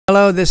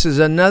Hello, this is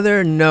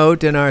another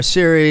note in our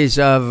series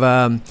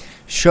of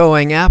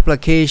showing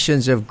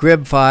applications of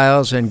grib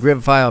files and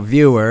grib file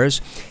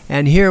viewers.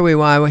 And here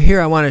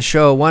I want to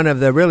show one of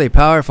the really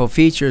powerful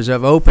features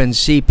of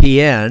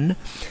OpenCPN.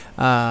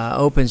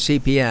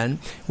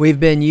 We've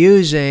been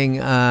using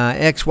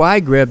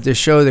XyGrib to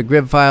show the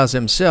grib files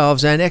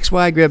themselves, and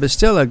XyGrib is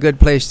still a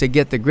good place to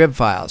get the grib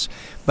files.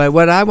 But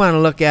what I want to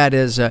look at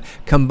is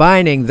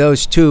combining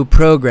those two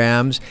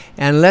programs,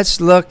 and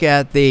let's look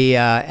at the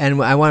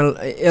and I want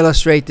to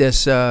illustrate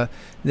this image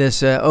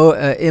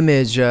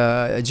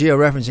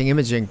georeferencing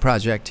imaging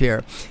project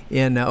here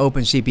in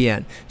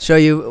OpenCPN.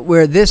 So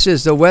where this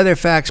is the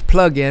WeatherFacts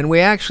plugin, we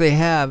actually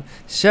have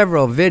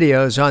several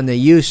videos on the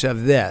use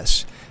of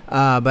this.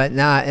 But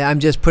now I'm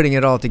just putting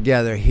it all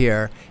together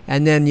here.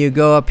 And then you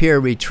go up here,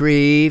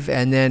 retrieve,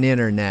 and then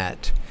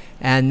internet.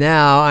 And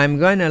now I'm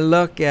going to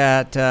look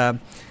at,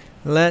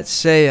 let's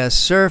say, a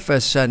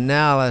surface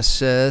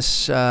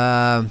analysis.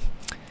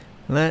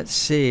 Let's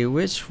see,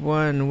 which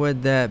one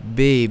would that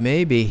be?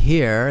 Maybe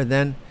here,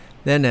 then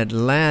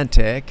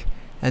Atlantic.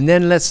 And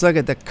then let's look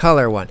at the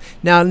color one.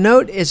 Now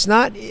note, it's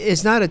not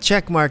a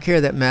check mark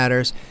here that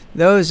matters.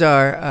 Those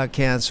are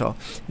cancel.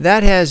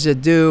 That has to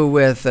do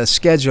with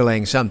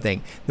scheduling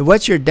something.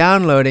 What you're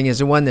downloading is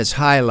the one that's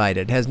highlighted.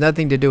 It has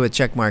nothing to do with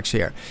check marks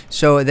here.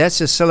 So that's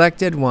a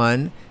selected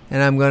one,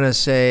 and I'm going to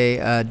say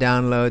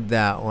download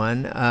that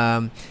one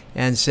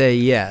and say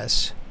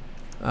yes.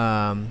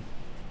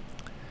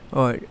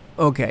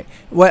 Okay.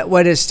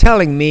 What it's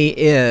telling me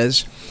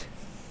is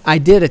I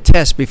did a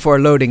test before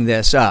loading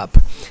this up.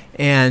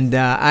 And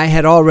I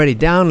had already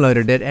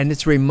downloaded it, and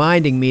it's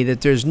reminding me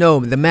that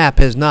the map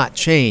has not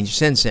changed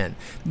since then.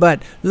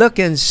 But look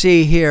and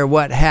see here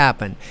what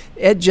happened.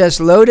 It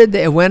just loaded,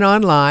 it went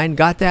online,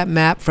 got that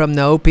map from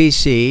the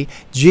OPC,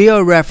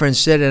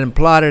 georeferenced it, and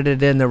plotted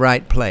it in the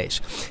right place.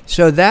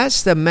 So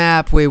that's the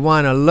map we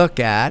want to look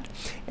at.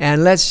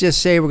 And let's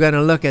just say we're going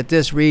to look at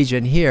this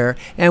region here.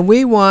 And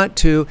we want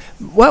to,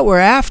 what we're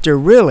after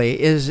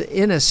really is,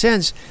 in a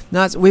sense,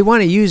 we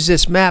want to use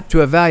this map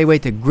to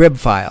evaluate the grib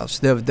files,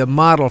 the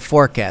model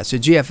forecast, the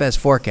GFS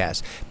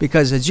forecast.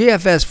 Because the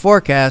GFS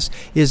forecast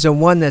is the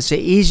one that's the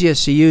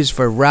easiest to use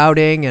for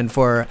routing and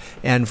for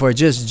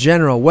just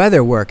general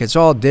weather work. It's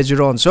all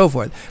digital and so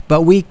forth.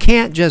 But we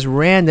can't just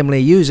randomly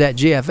use that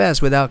GFS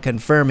without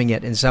confirming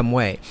it in some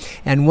way.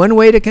 And one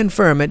way to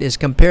confirm it is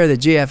compare the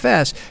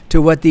GFS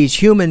to what these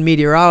human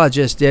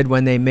meteorologists did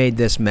when they made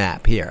this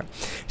map here.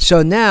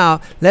 So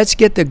now let's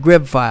get the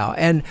grib file.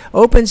 And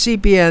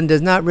OpenCPN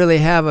does not really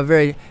have a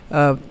very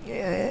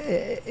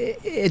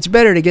it's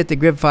better to get the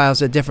grib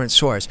files a different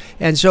source.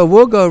 And so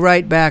we'll go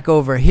right back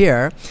over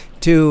here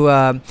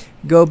to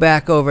go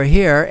back over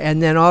here,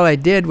 and then all I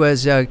did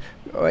was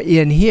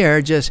in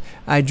here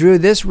I drew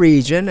this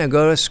region and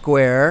go to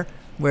square.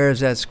 Where's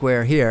that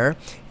square here?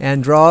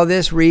 And draw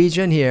this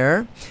region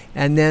here,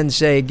 and then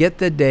say get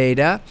the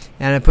data,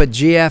 and I put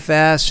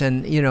GFS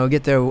and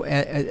get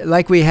the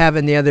like we have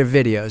in the other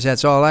videos.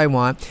 That's all I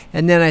want.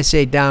 And then I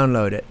say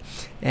download it,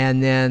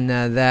 and then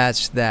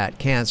that's that.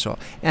 Cancel.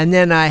 And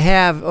then I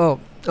have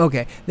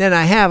then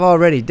I have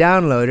already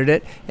downloaded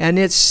it, and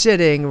it's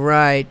sitting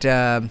right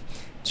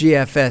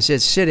GFS.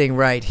 It's sitting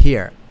right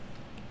here.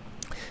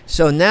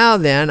 So now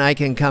then I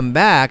can come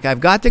back. I've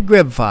got the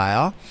grib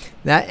file.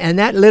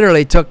 That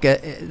literally took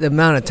the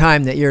amount of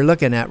time that you're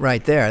looking at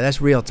right there.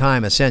 That's real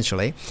time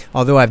essentially,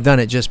 although I've done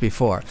it just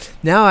before.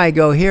 Now I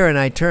go here and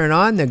I turn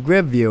on the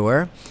grib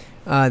viewer,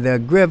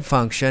 the grib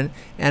function,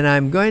 and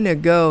I'm going to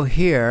go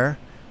here.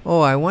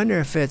 Oh, I wonder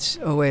if it's,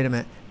 oh wait a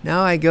minute.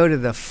 Now I go to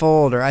the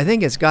folder. I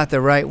think it's got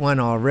the right one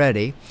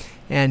already.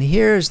 And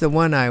here's the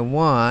one I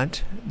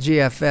want,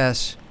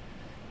 GFS.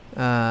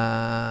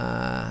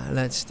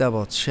 Let's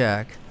double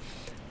check.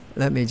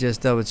 Let me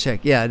just double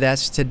check. Yeah,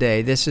 that's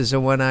today. This is the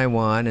one I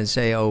want, and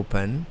say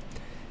open.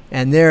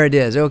 And there it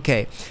is.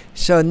 Okay.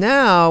 So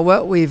now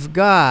what we've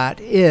got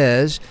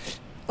is,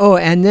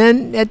 and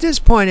then at this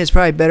point it's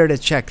probably better to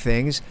check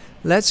things.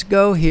 Let's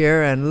go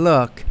here and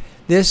look.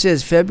 This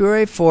is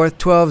February 4th,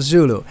 12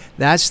 Zulu.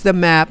 That's the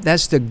map.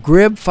 That's the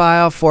grib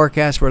file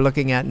forecast we're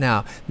looking at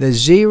now. The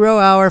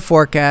 0-hour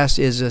forecast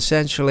is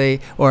essentially,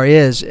 or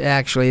is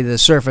actually, the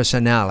surface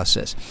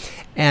analysis.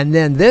 And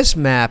then this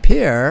map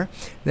here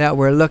that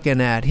we're looking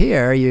at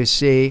here, you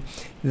see,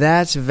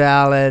 that's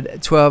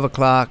valid 12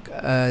 o'clock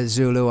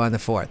Zulu on the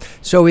 4th.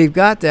 So we've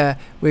got the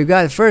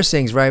first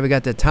things right. We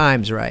got the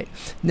times right.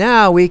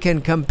 Now we can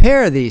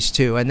compare these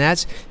two, and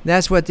that's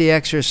what the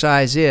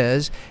exercise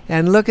is.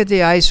 And look at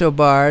the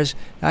isobars.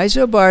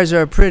 Isobars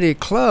are pretty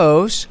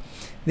close.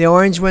 The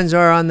orange ones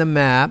are on the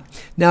map.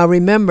 Now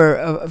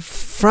remember,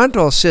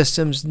 frontal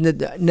systems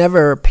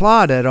never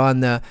plotted on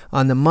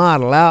the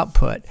model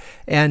output.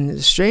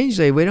 And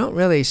strangely, we don't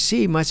really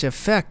see much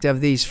effect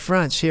of these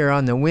fronts here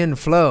on the wind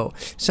flow.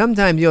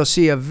 Sometimes you'll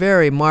see a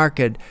very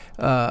marked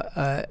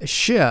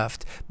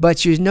shift,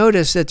 but you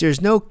notice that there's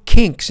no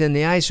kinks in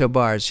the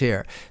isobars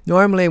here.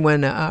 Normally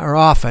or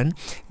often,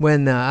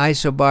 when the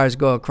isobars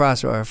go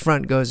across or a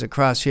front goes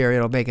across here,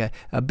 it'll make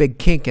a big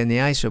kink in the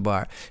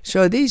isobar.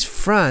 So these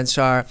fronts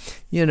are,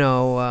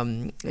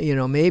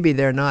 maybe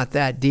they're not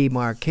that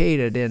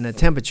demarcated in the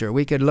temperature.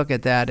 We could look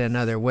at that in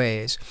other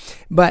ways.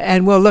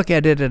 And we'll look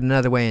at it in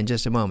another way in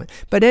just a moment.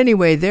 But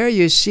anyway, there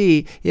you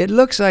see, it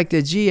looks like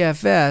the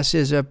GFS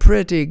is a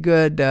pretty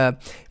good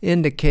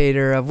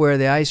indicator of where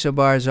the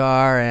isobars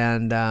are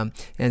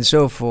and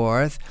so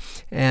forth.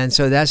 And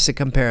so that's the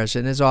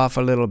comparison. It's off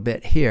a little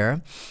bit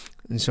here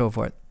and so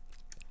forth.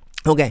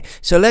 Okay,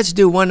 so let's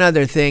do one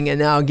other thing. And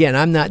now, again,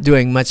 I'm not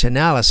doing much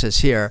analysis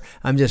here.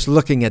 I'm just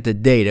looking at the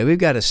data. We've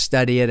got to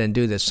study it and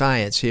do the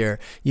science here,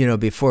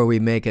 before we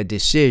make a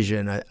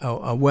decision,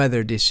 a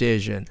weather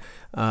decision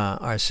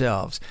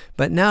ourselves.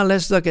 But now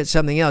let's look at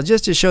something else,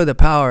 just to show the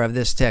power of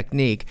this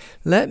technique.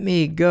 Let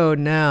me go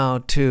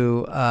now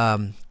to,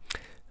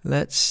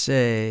 let's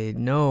say,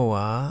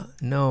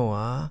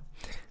 NOAA,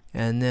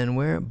 and then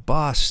we're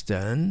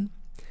Boston.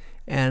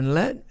 And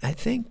I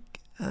think,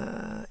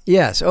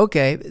 yes,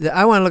 okay.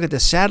 I want to look at the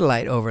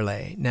satellite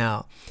overlay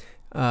now.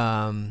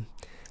 And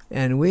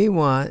we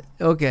want,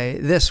 okay,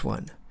 this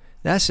one.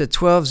 That's a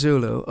 12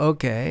 Zulu,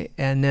 okay.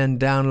 And then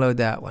download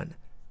that one.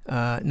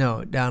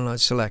 No, download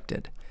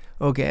selected.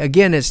 Okay,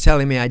 again, it's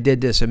telling me I did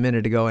this a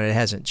minute ago and it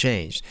hasn't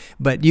changed.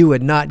 But you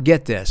would not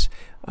get this.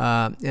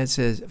 It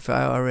says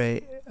file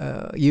array,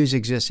 use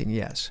existing,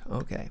 yes,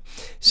 okay.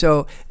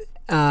 So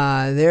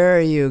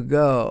there you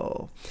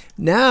go.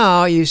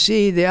 Now you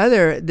see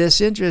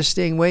this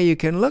interesting way you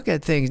can look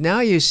at things. Now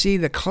you see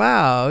the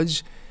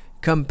clouds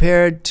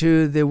compared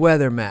to the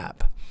weather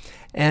map.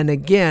 And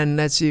again,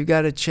 you've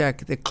got to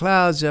check the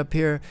clouds up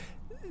here.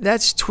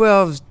 That's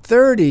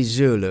 1230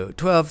 Zulu,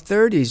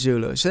 1230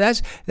 Zulu. So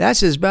that's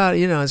about,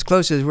 as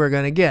close as we're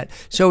going to get.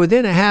 So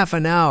within a half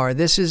an hour,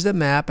 this is the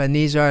map, and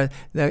these are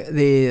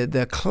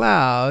the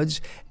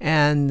clouds.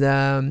 And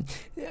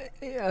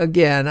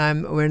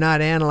again, we're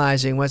not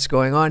analyzing what's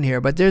going on here,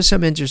 but there's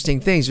some interesting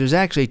things. There's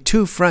actually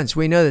two fronts.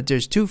 We know that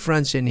there's two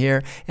fronts in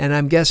here, and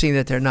I'm guessing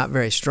that they're not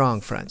very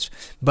strong fronts,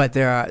 but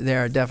there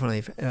are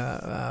definitely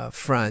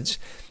fronts.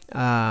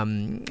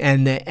 And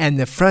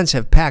the fronts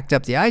have packed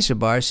up the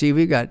isobars. See,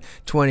 we've got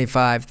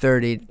 25,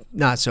 30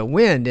 knots of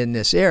wind in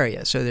this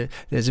area. So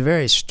there's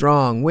very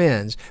strong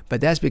winds,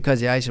 but that's because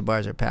the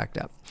isobars are packed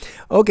up.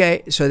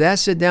 Okay, so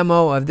that's the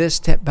demo of this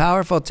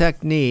powerful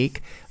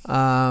technique.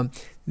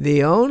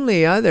 The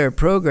only other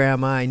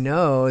program I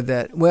know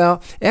that,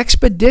 well,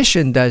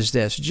 Expedition does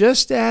this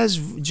just as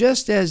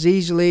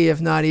easily, if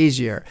not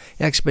easier.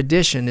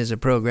 Expedition is a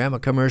program, a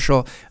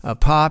commercial,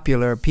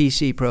 popular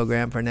PC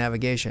program for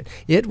navigation.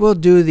 It will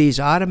do these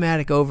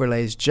automatic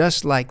overlays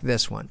just like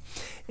this one.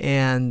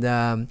 And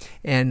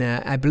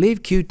I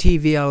believe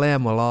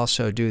QTVLM will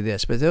also do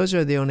this, but those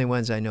are the only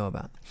ones I know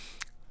about.